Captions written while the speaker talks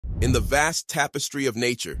In the vast tapestry of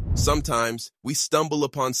nature, sometimes we stumble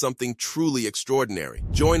upon something truly extraordinary.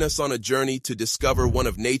 Join us on a journey to discover one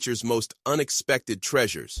of nature's most unexpected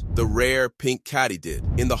treasures, the rare Pink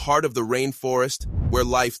Katydid. In the heart of the rainforest, where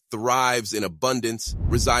life thrives in abundance,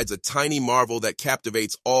 resides a tiny marvel that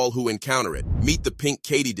captivates all who encounter it. Meet the Pink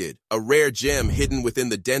Katydid, a rare gem hidden within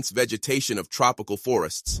the dense vegetation of tropical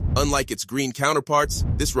forests. Unlike its green counterparts,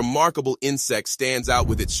 this remarkable insect stands out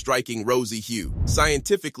with its striking rosy hue.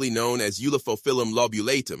 Scientifically known as Eulophophyllum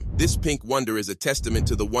lobulatum, this pink wonder is a testament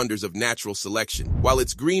to the wonders of natural selection. While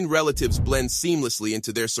its green relatives blend seamlessly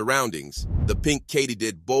into their surroundings, the Pink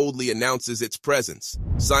Katydid boldly announces its presence.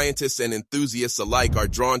 Scientists and enthusiasts alike are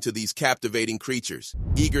drawn to these captivating creatures,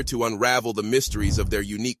 eager to unravel the mysteries of their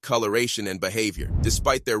unique coloration and behavior.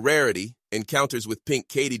 Despite their rarity, encounters with Pink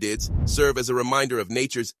Katydids serve as a reminder of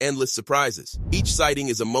nature's endless surprises. Each sighting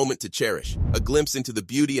is a moment to cherish, a glimpse into the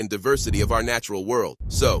beauty and diversity of our natural world.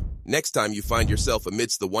 So, next time you find yourself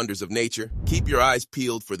amidst the wonders of nature, keep your eyes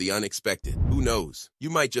peeled for the unexpected. Who knows? You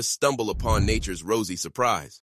might just stumble upon nature's rosy surprise.